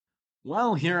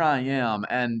Well, here I am.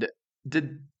 And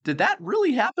did that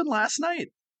really happen last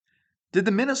night? Did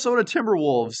the Minnesota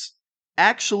Timberwolves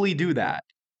actually do that?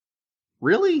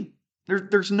 Really?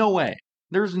 There's no way.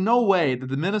 There's no way that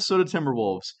the Minnesota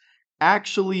Timberwolves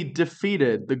actually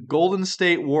defeated the Golden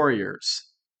State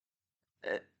Warriors.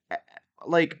 Eh, eh,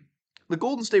 Like the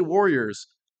Golden State Warriors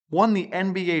won the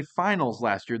NBA Finals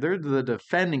last year. They're the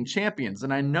defending champions,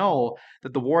 and I know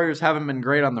that the Warriors haven't been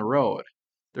great on the road.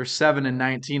 They're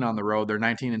 7-19 on the road. They're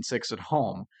 19-6 at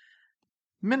home.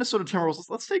 Minnesota Timberwolves.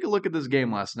 Let's take a look at this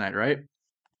game last night, right?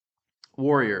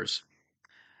 Warriors.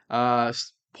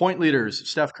 Point leaders: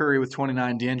 Steph Curry with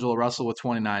 29, D'Angelo Russell with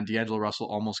 29. D'Angelo Russell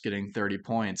almost getting 30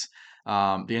 points.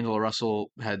 D'Angelo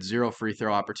Russell had zero free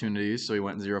throw opportunities, so he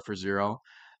went 0 for 0.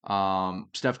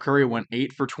 Steph Curry went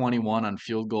 8 for 21 on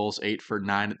field goals, 8 for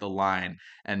 9 at the line.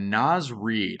 And Naz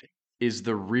Reid is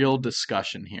the real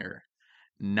discussion here.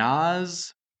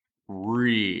 Naz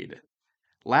Reid.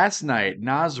 Last night,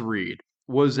 Naz Reid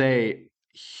was a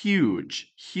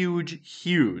huge, huge,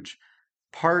 huge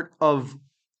part of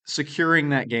securing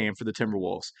that game for the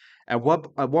Timberwolves. At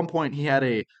one point he had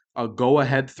a go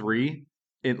ahead three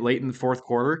late in the fourth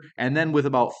quarter, and then with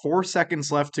about 4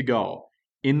 seconds left to go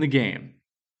in the game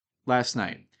last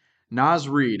night, Naz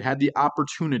Reid had the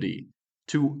opportunity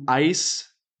to ice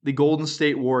the Golden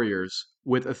State Warriors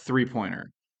with a 3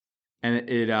 pointer, and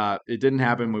it didn't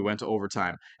happen. We went to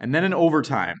overtime, and then in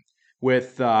overtime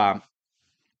with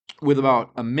with about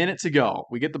a minute to go.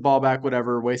 We get the ball back,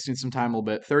 whatever, wasting some time a little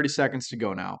bit. 30 seconds to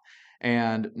go now.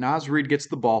 And Naz Reid gets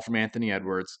the ball from Anthony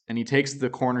Edwards, and he takes the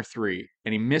corner three,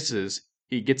 and he misses.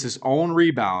 He gets his own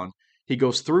rebound. He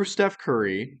goes through Steph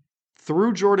Curry,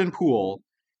 through Jordan Poole,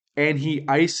 and he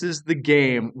ices the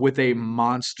game with a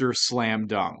monster slam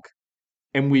dunk.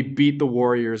 And we beat the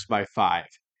Warriors by 5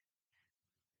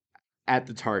 at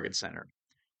the Target Center.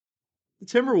 The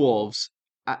Timberwolves.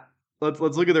 I, let's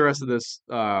look at the rest of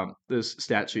this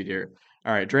stat sheet here.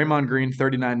 All right, Draymond Green,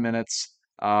 39 minutes,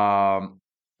 12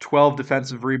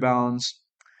 defensive rebounds,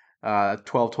 12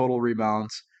 total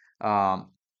rebounds, um,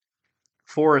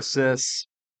 4 assists,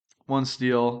 1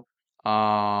 steal.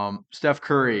 Steph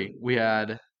Curry, we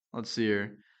had, let's see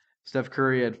here. Steph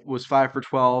Curry was 5 for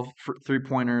 12 for 3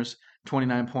 pointers,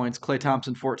 29 points. Klay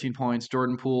Thompson, 14 points.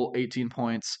 Jordan Poole, 18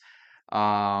 points.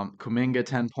 Kuminga,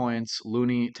 10 points.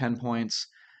 Looney, 10 points.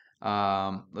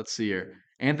 Let's see here.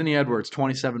 Anthony Edwards,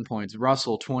 27 points.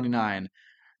 Russell, 29.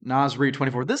 Naz Reid,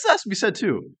 24. This has to be said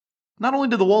too. Not only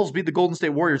did the Wolves beat the Golden State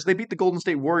Warriors, they beat the Golden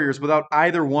State Warriors without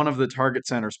either one of the target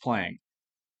centers playing.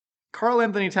 Karl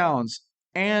Anthony Towns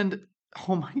and,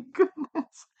 oh my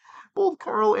goodness, both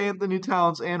Karl Anthony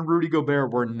Towns and Rudy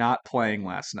Gobert were not playing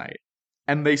last night.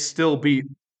 And they still beat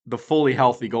the fully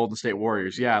healthy Golden State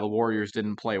Warriors. Yeah, the Warriors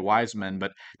didn't play Wiseman,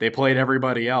 but they played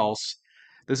everybody else.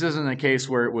 This isn't a case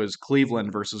where it was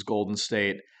Cleveland versus Golden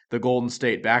State, the Golden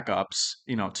State backups,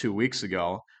 2 weeks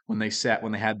ago when they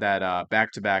had that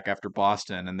back to back after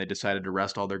Boston and they decided to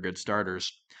rest all their good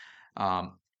starters.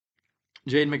 Um,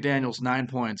 Jaden McDaniels, 9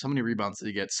 points. How many rebounds did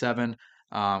he get? Seven.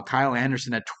 Kyle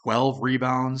Anderson had 12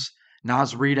 rebounds.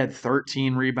 Naz Reid had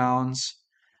 13 rebounds.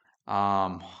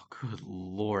 Good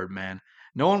Lord, man.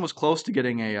 No one was close to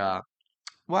getting well,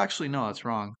 actually, no, that's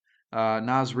wrong.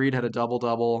 Naz Reid had a double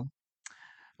double.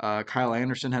 Kyle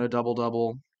Anderson had a double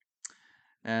double.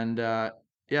 And yeah,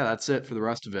 that's it for the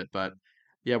rest of it. But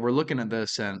yeah, we're looking at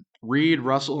this, and Reid,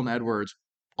 Russell, and Edwards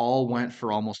all went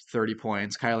for almost 30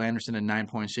 points. Kyle Anderson had 9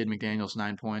 points. Jaden McDaniels,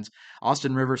 9 points.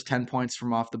 Austin Rivers, 10 points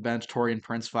from off the bench. Torian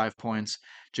Prince, 5 points.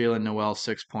 Jalen Noel,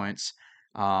 6 points.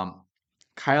 Um,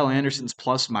 Kyle Anderson's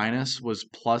plus minus was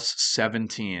plus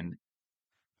 17.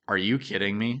 Are you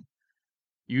kidding me?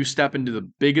 You step into the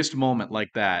biggest moment like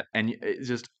that, and it's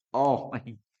just, oh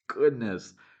my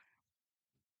goodness.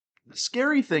 The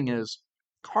scary thing is,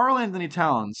 Karl Anthony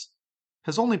Towns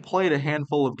has only played a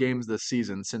handful of games this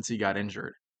season since he got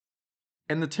injured.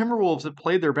 And the Timberwolves have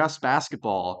played their best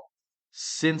basketball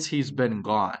since he's been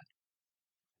gone.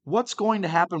 What's going to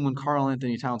happen when Karl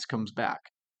Anthony Towns comes back?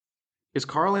 Is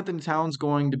Karl Anthony Towns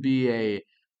going to be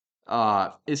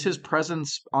is his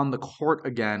presence on the court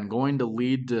again going to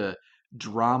lead to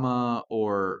drama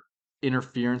or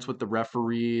interference with the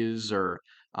referees or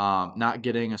not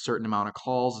getting a certain amount of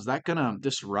calls? Is that going to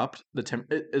disrupt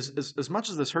the as much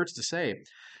as this hurts to say?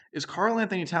 Is Karl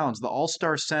Anthony Towns, the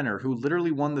All-Star center who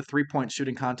literally won the three-point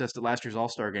shooting contest at last year's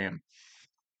All-Star game?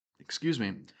 Excuse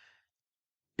me.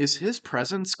 Is his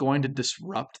presence going to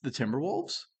disrupt the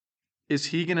Timberwolves? Is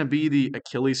he going to be the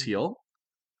Achilles heel?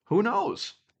 Who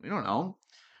knows? We don't know.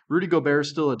 Rudy Gobert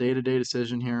is still a day-to-day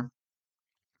decision here.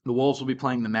 The Wolves will be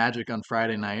playing the Magic on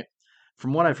Friday night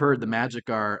From what I've heard, the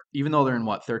Magic are, even though they're in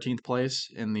what, 13th place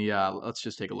in the, let's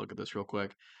just take a look at this real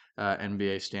quick,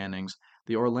 NBA standings.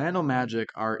 The Orlando Magic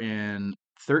are in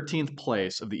 13th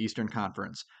place of the Eastern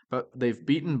Conference, but they've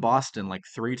beaten Boston like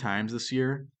 3 times this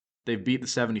year. They've beat the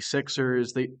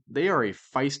 76ers. They are a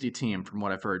feisty team from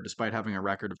what I've heard, despite having a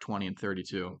record of 20 and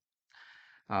 32.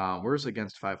 Where's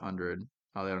against 500?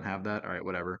 Oh, they don't have that. All right,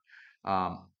 whatever.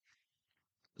 Um,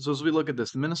 so as we look at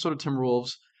this, the Minnesota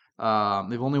Timberwolves,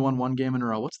 they've only won 1 game in a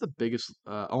row. What's the biggest?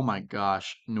 Oh my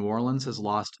gosh, New Orleans has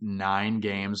lost 9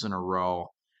 games in a row.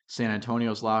 San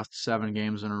Antonio's lost 7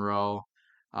 games in a row.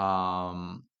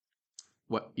 Um,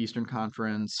 what Eastern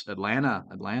Conference?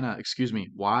 Atlanta, excuse me.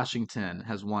 Washington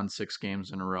has won 6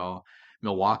 games in a row.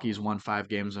 Milwaukee's won 5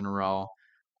 games in a row.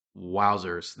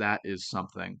 Wowzers, that is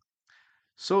something.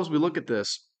 So as we look at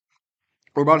this,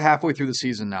 we're about halfway through the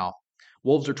season now.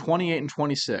 Wolves are 28 and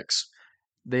 26.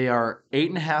 They are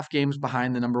 8.5 games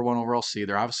behind the number one overall seed.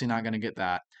 They're obviously not going to get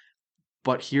that.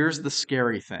 But here's the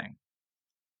scary thing.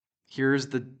 Here's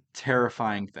the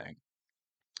terrifying thing.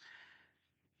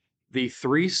 The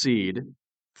 3 seed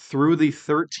through the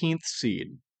 13th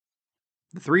seed.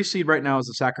 The 3 seed right now is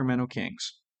the Sacramento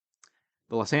Kings.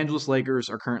 The Los Angeles Lakers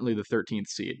are currently the 13th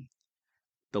seed.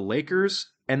 The Lakers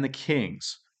and the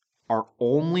Kings are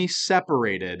only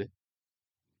separated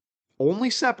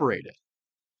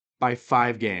by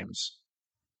 5 games.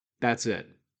 That's it.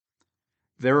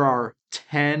 There are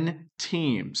 10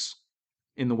 teams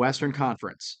in the Western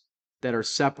Conference that are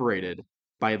separated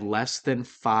by less than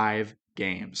 5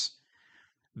 games.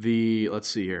 Let's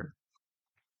see here.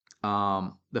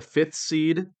 The 5th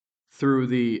seed through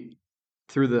the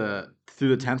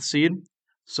 10th seed.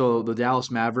 So the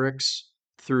Dallas Mavericks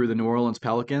through the New Orleans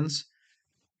Pelicans,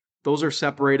 those are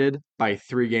separated by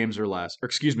 3 games or less. Or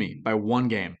excuse me, by 1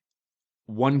 game.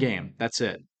 1 game. That's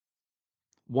it.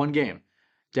 1 game.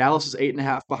 Dallas is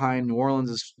 8.5 behind. New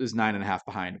Orleans is 9.5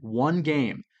 behind. 1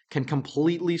 game can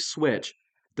completely switch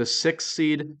the 6th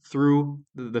seed through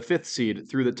the 5th seed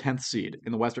through the 10th seed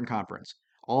in the Western Conference.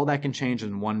 All that can change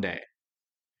in one day.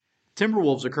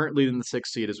 Timberwolves are currently in the 6th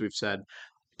seed, as we've said.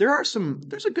 There's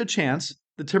a good chance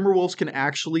the Timberwolves can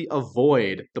actually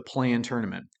avoid the play-in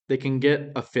tournament. They can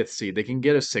get a 5th seed, they can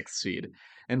get a 6th seed,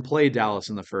 and play Dallas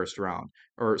in the first round,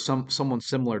 or someone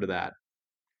similar to that.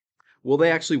 Will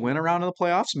they actually win a round of the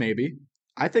playoffs? Maybe.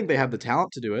 I think they have the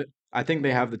talent to do it. I think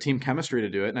they have the team chemistry to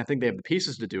do it, and I think they have the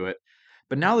pieces to do it.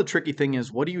 But now the tricky thing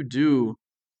is, what do you do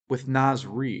with Naz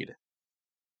Reid?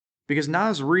 Because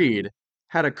Naz Reid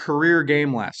had a career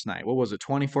game last night. What was it?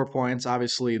 24 points.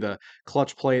 Obviously, the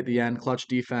clutch play at the end, clutch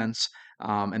defense,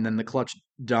 and then the clutch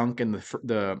dunk and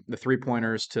the 3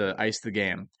 pointers to ice the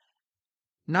game.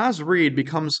 Naz Reid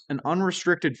becomes an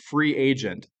unrestricted free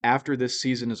agent after this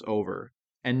season is over.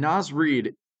 And Naz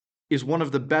Reid is one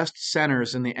of the best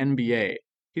centers in the NBA.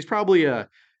 He's probably a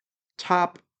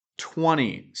top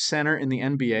 20 center in the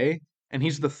NBA, and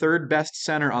he's the third best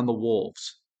center on the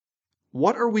Wolves.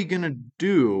 What are we going to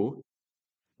do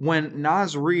when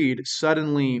Naz Reid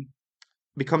suddenly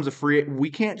becomes a free? We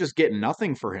can't just get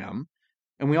nothing for him,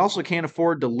 and we also can't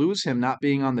afford to lose him not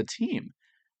being on the team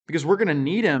because we're going to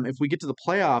need him if we get to the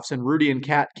playoffs and Rudy and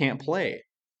Cat can't play,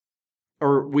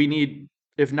 or we need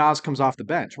if Naz comes off the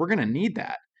bench. We're going to need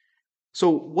that.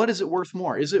 So what is it worth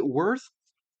more? Is it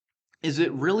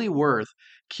really worth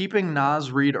keeping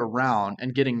Naz Reid around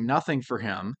and getting nothing for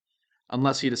him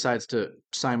unless he decides to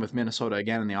sign with Minnesota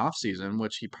again in the offseason,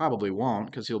 which he probably won't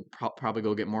because he'll probably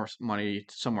go get more money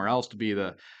somewhere else to be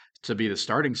the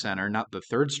starting center, not the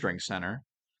third string center.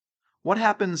 What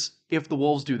happens if the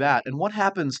Wolves do that? And what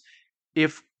happens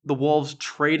if the Wolves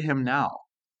trade him now?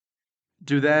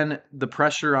 Do then the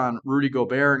pressure on Rudy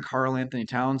Gobert and Karl Anthony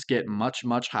Towns get much,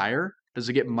 much higher? Does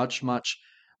it get much, much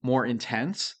more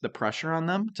intense, the pressure on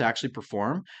them to actually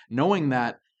perform, knowing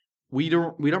that we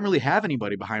don't really have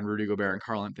anybody behind Rudy Gobert and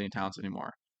Karl Anthony Towns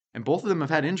anymore? And both of them have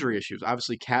had injury issues.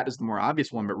 Obviously, Cat is the more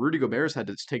obvious one, but Rudy Gobert's had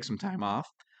to take some time off.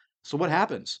 So what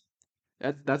happens?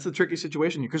 That's the tricky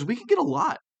situation here because we can get a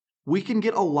lot. We can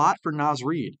get a lot for Naz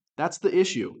Reid. That's the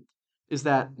issue. Is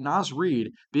that Naz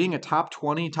Reid being a top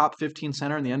 20, top 15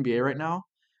 center in the NBA right now,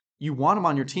 you want him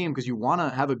on your team because you want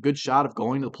to have a good shot of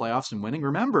going to the playoffs and winning.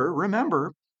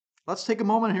 Remember, let's take a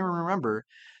moment here and remember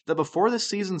that before this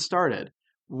season started,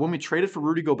 when we traded for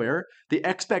Rudy Gobert, the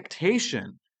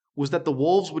expectation was that the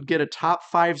Wolves would get a top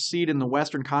 5 seed in the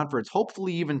Western Conference,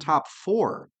 hopefully even top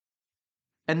 4,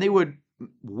 and they would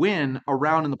win a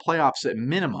round in the playoffs at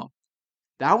minimum.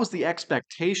 That was the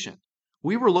expectation.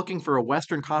 We were looking for a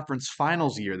Western Conference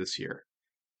Finals year this year.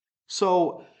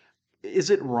 So, is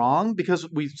it wrong because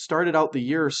we started out the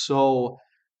year so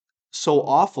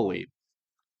awfully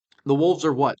The Wolves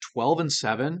are what,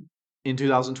 12-7 in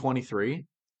 2023?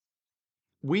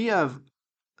 We have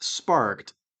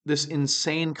sparked this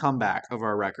insane comeback of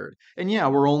our record. And yeah,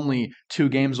 we're only 2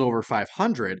 games over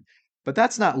 500, but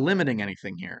that's not limiting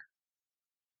anything here.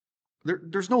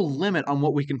 There's no limit on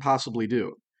what we can possibly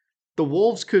do. The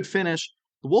Wolves could finish.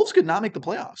 The Wolves could not make the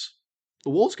playoffs.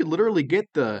 The Wolves could literally get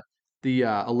the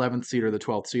 11th seed or the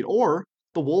 12th seed, or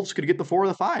the Wolves could get the 4 or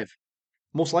the 5.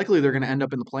 Most likely, they're going to end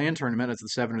up in the play-in tournament as the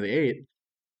 7 or the 8,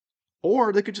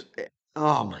 or they could just.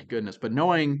 Oh my goodness! But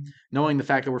knowing the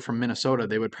fact that we're from Minnesota,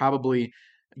 they would probably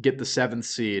get the 7th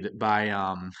seed by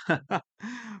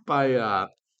by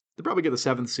they probably get the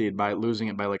 7th seed by losing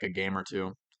it by like a game or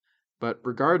two. But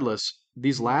regardless,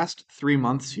 these last 3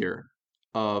 months here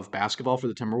of basketball for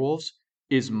the Timberwolves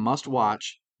is must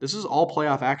watch. This is all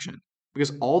playoff action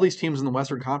because all these teams in the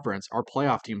Western Conference are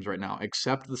playoff teams right now,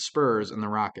 except the Spurs and the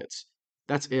Rockets.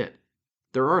 That's it.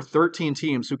 There are 13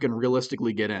 teams who can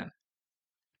realistically get in.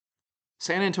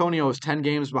 San Antonio is 10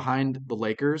 games behind the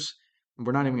Lakers.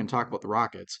 We're not even going to talk about the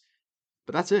Rockets,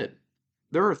 but that's it.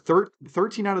 There are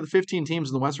 13 out of the 15 teams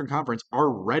in the Western Conference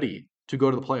are ready to go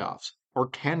to the playoffs or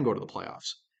can go to the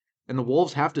playoffs. And the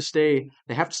Wolves they have to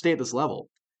stay at this level.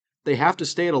 They have to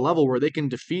stay at a level where they can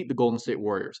defeat the Golden State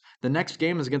Warriors. The next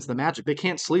game is against the Magic. They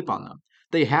can't sleep on them.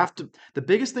 They have to. The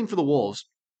biggest thing for the Wolves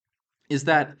is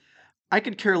that I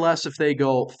could care less if they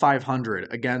go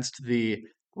 500 against the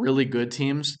really good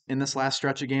teams in this last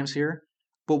stretch of games here.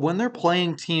 But when they're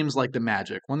playing teams like the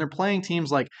Magic, when they're playing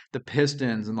teams like the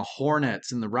Pistons and the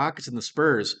Hornets and the Rockets and the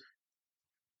Spurs,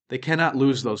 they cannot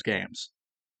lose those games.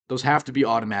 Those have to be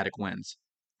automatic wins.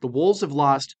 The Wolves have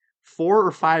lost 4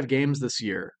 or 5 games this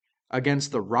year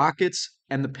against the Rockets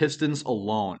and the Pistons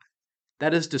alone.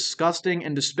 That is disgusting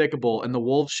and despicable, and the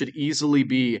Wolves should easily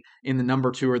be in the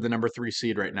number 2 or the number 3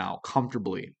 seed right now,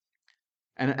 comfortably.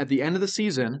 And at the end of the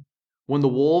season, when the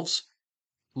Wolves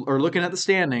are looking at the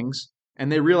standings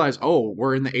and they realize, oh,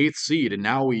 we're in the 8th seed and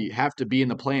now we have to be in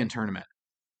the play-in tournament.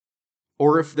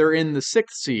 Or if they're in the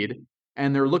 6th seed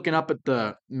and they're looking up at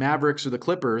the Mavericks or the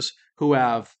Clippers who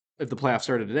have, if the playoffs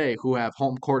started today, who have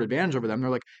home court advantage over them, they're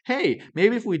like, hey,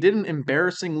 maybe if we didn't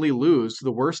embarrassingly lose to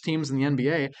the worst teams in the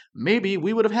NBA, maybe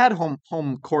we would have had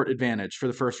home court advantage for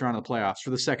the first round of the playoffs, for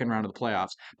the second round of the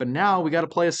playoffs. But now we got to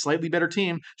play a slightly better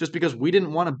team just because we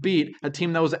didn't want to beat a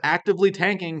team that was actively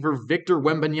tanking for Victor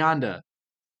Wembanyama.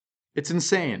 It's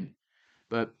insane.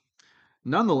 But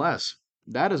nonetheless,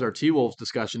 that is our T-Wolves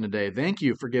discussion today. Thank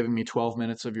you for giving me 12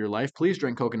 minutes of your life. Please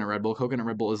drink Coconut Red Bull. Coconut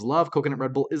Red Bull is love. Coconut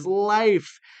Red Bull is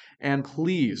life. And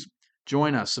please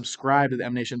join us. Subscribe to the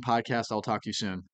M Nation podcast. I'll talk to you soon.